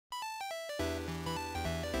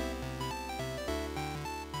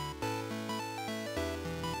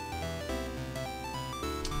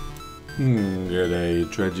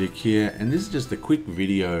G'day, Tragic here, and this is just a quick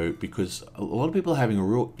video because a lot of people are having a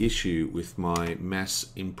real issue with my mass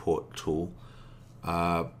import tool.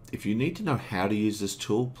 If you need to know how to use this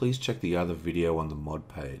tool, please check the other video on the mod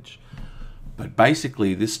page. But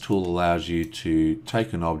basically, this tool allows you to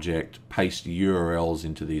take an object, paste URLs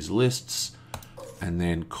into these lists, and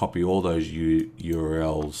then copy all those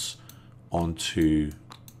URLs onto,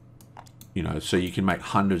 so you can make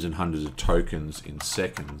hundreds and hundreds of tokens in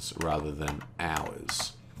seconds rather than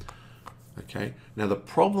hours. Okay, now the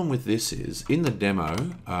problem with this is, in the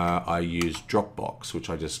demo, I used Dropbox, which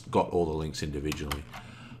I just got all the links individually.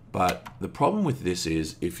 But the problem with this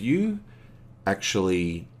is, if you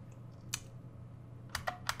actually,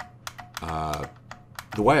 the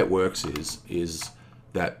way it works is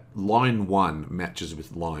that line 1 matches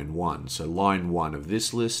with line 1. So line 1 of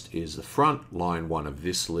this list is the front, line 1 of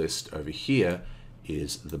this list over here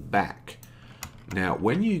is the back. Now,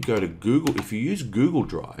 when you go to Google, if you use Google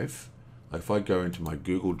Drive, if I go into my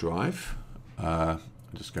Google Drive,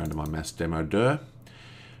 just go into my mass demo dir.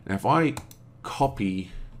 Now, if I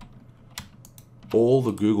copy all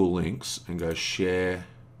the Google links and go share,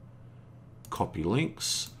 copy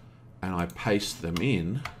links, and I paste them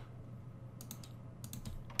in,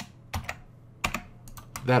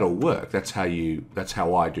 that'll work. That's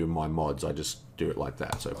how I do my mods. I just do it like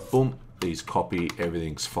that. So boom, these copy,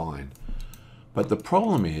 everything's fine. But the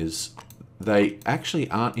problem is they actually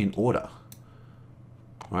aren't in order,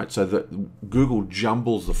 right? So that Google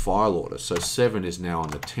jumbles the file order. So 7 is now on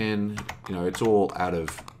the 10. It's all out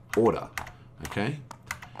of order. Okay.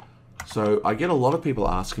 So I get a lot of people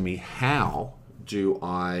asking me, how do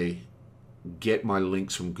I get my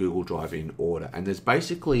links from Google Drive in order? And there's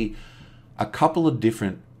basically a couple of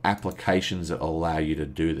different applications that allow you to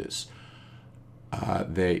do this.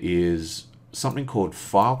 There is something called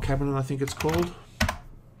File Cabinet, I think it's called.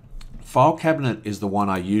 File Cabinet is the one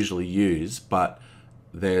I usually use, but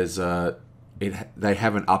there's they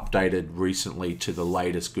haven't updated recently to the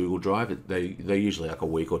latest Google Drive. They're usually like a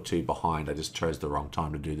week or two behind. I just chose the wrong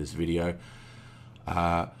time to do this video.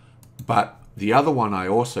 But the other one I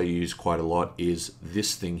also use quite a lot is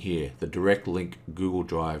this thing here, the direct link Google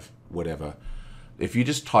Drive, whatever. If you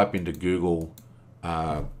just type into Google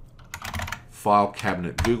File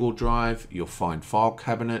Cabinet Google Drive, you'll find File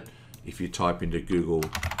Cabinet. If you type into Google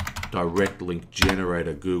Direct Link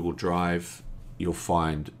Generator Google Drive, you'll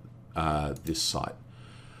find this site.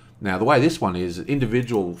 Now, the way this one is,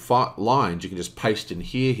 individual lines, you can just paste in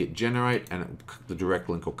here, hit generate, and the direct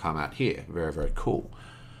link will come out here. Very, very cool.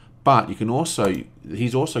 But you can also,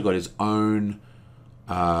 he's also got his own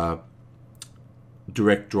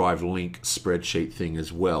direct drive link spreadsheet thing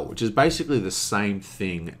as well, which is basically the same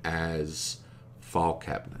thing as File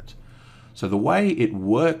Cabinet. So the way it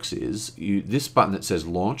works is, this button that says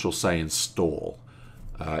launch will say install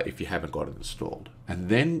if you haven't got it installed. And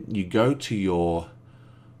then you go to your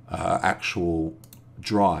actual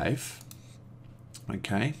drive,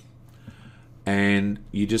 okay, and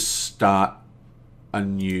you just start a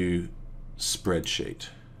new spreadsheet.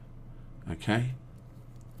 Okay.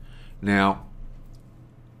 Now,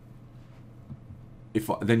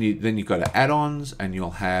 then you go to add-ons, and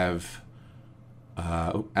you'll have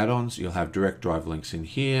add-ons. You'll have direct drive links in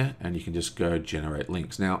here, and you can just go generate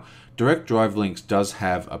links. Now, direct drive links does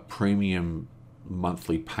have a premium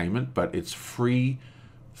monthly payment, but it's free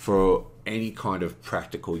for any kind of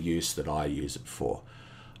practical use that I use it for.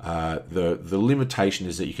 The limitation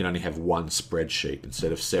is that you can only have one spreadsheet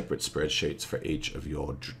instead of separate spreadsheets for each of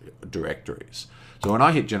your directories. So when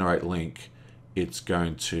I hit generate link, it's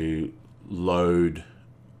going to load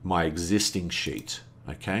my existing sheet,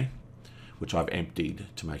 okay, which I've emptied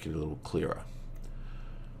to make it a little clearer.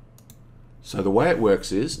 So the way it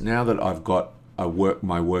works is, now that I've got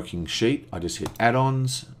my working sheet, I just hit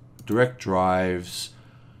add-ons, direct drives,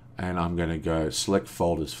 and I'm going to go select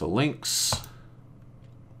folders for links.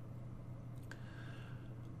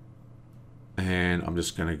 And I'm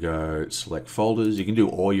just going to go select folders. You can do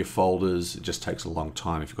all your folders. It just takes a long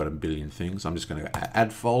time if you've got a billion things. I'm just going to go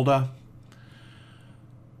add folder.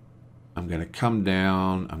 I'm going to come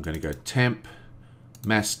down. I'm going to go temp,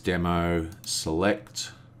 mass demo,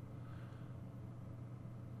 select.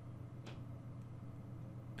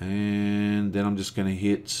 And then I'm just going to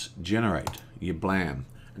hit generate. You blam.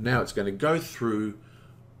 And now it's going to go through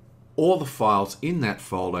all the files in that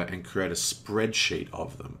folder and create a spreadsheet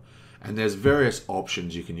of them. And there's various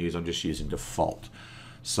options you can use. I'm just using default.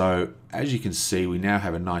 So as you can see, we now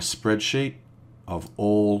have a nice spreadsheet of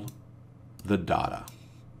all the data.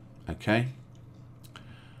 Okay,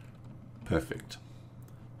 perfect.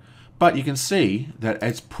 But you can see that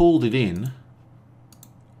it's pulled it in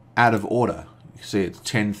out of order. You see it's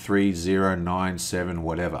 10, 3, 0, 9, 7,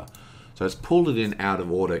 whatever. So it's pulled it in out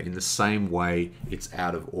of order in the same way it's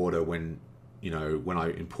out of order when, when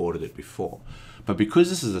I imported it before. But because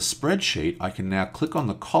this is a spreadsheet, I can now click on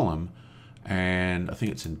the column, and I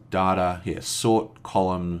think it's in data here, sort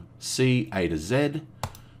column C, A to Z,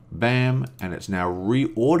 bam, and it's now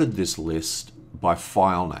reordered this list by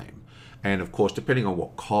file name. And of course, depending on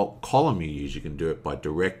what column you use, you can do it by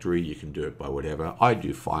directory, you can do it by whatever. I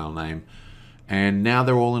do file name, and now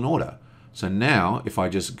they're all in order. So now if I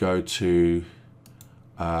just go to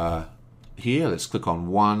here, let's click on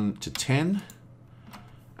 1 to 10,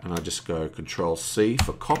 and I just go Control C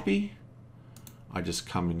for copy. I just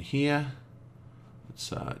come in here.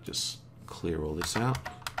 Let's just clear all this out.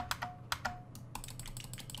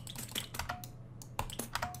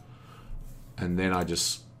 And then I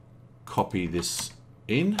just copy this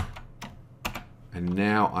in. And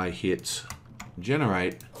now I hit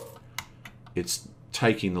generate. It's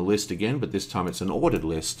taking the list again, but this time it's an ordered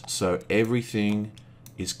list. So everything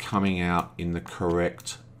is coming out in the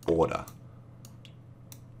correct order.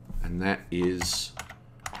 And that is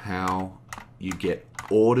how you get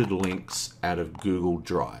ordered links out of Google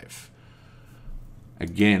Drive.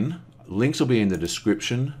 Again, links will be in the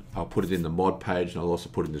description. I'll put it in the mod page, and I'll also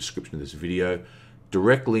put it in the description of this video.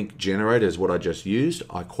 Direct link generator is what I just used.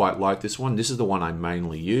 I quite like this one. This is the one I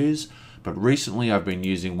mainly use, but recently I've been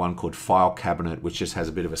using one called File Cabinet, which just has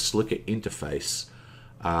a bit of a slicker interface,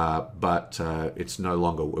 but it's no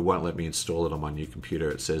longer, it won't let me install it on my new computer.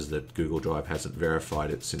 It says that Google Drive hasn't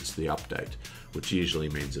verified it since the update, which usually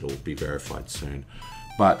means it'll be verified soon.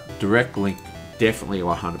 But direct link definitely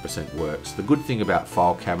 100% works. The good thing about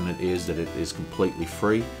File Cabinet is that it is completely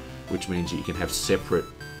free, which means you can have separate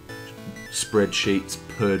spreadsheets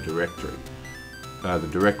per directory. The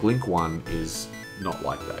direct link one is not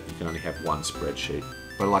like that. You can only have one spreadsheet.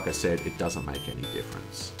 But like I said, it doesn't make any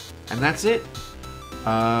difference. And that's it.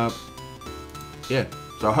 Yeah,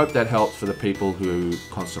 so I hope that helps for the people who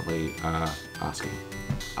constantly are asking.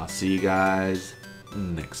 I'll see you guys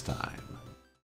next time.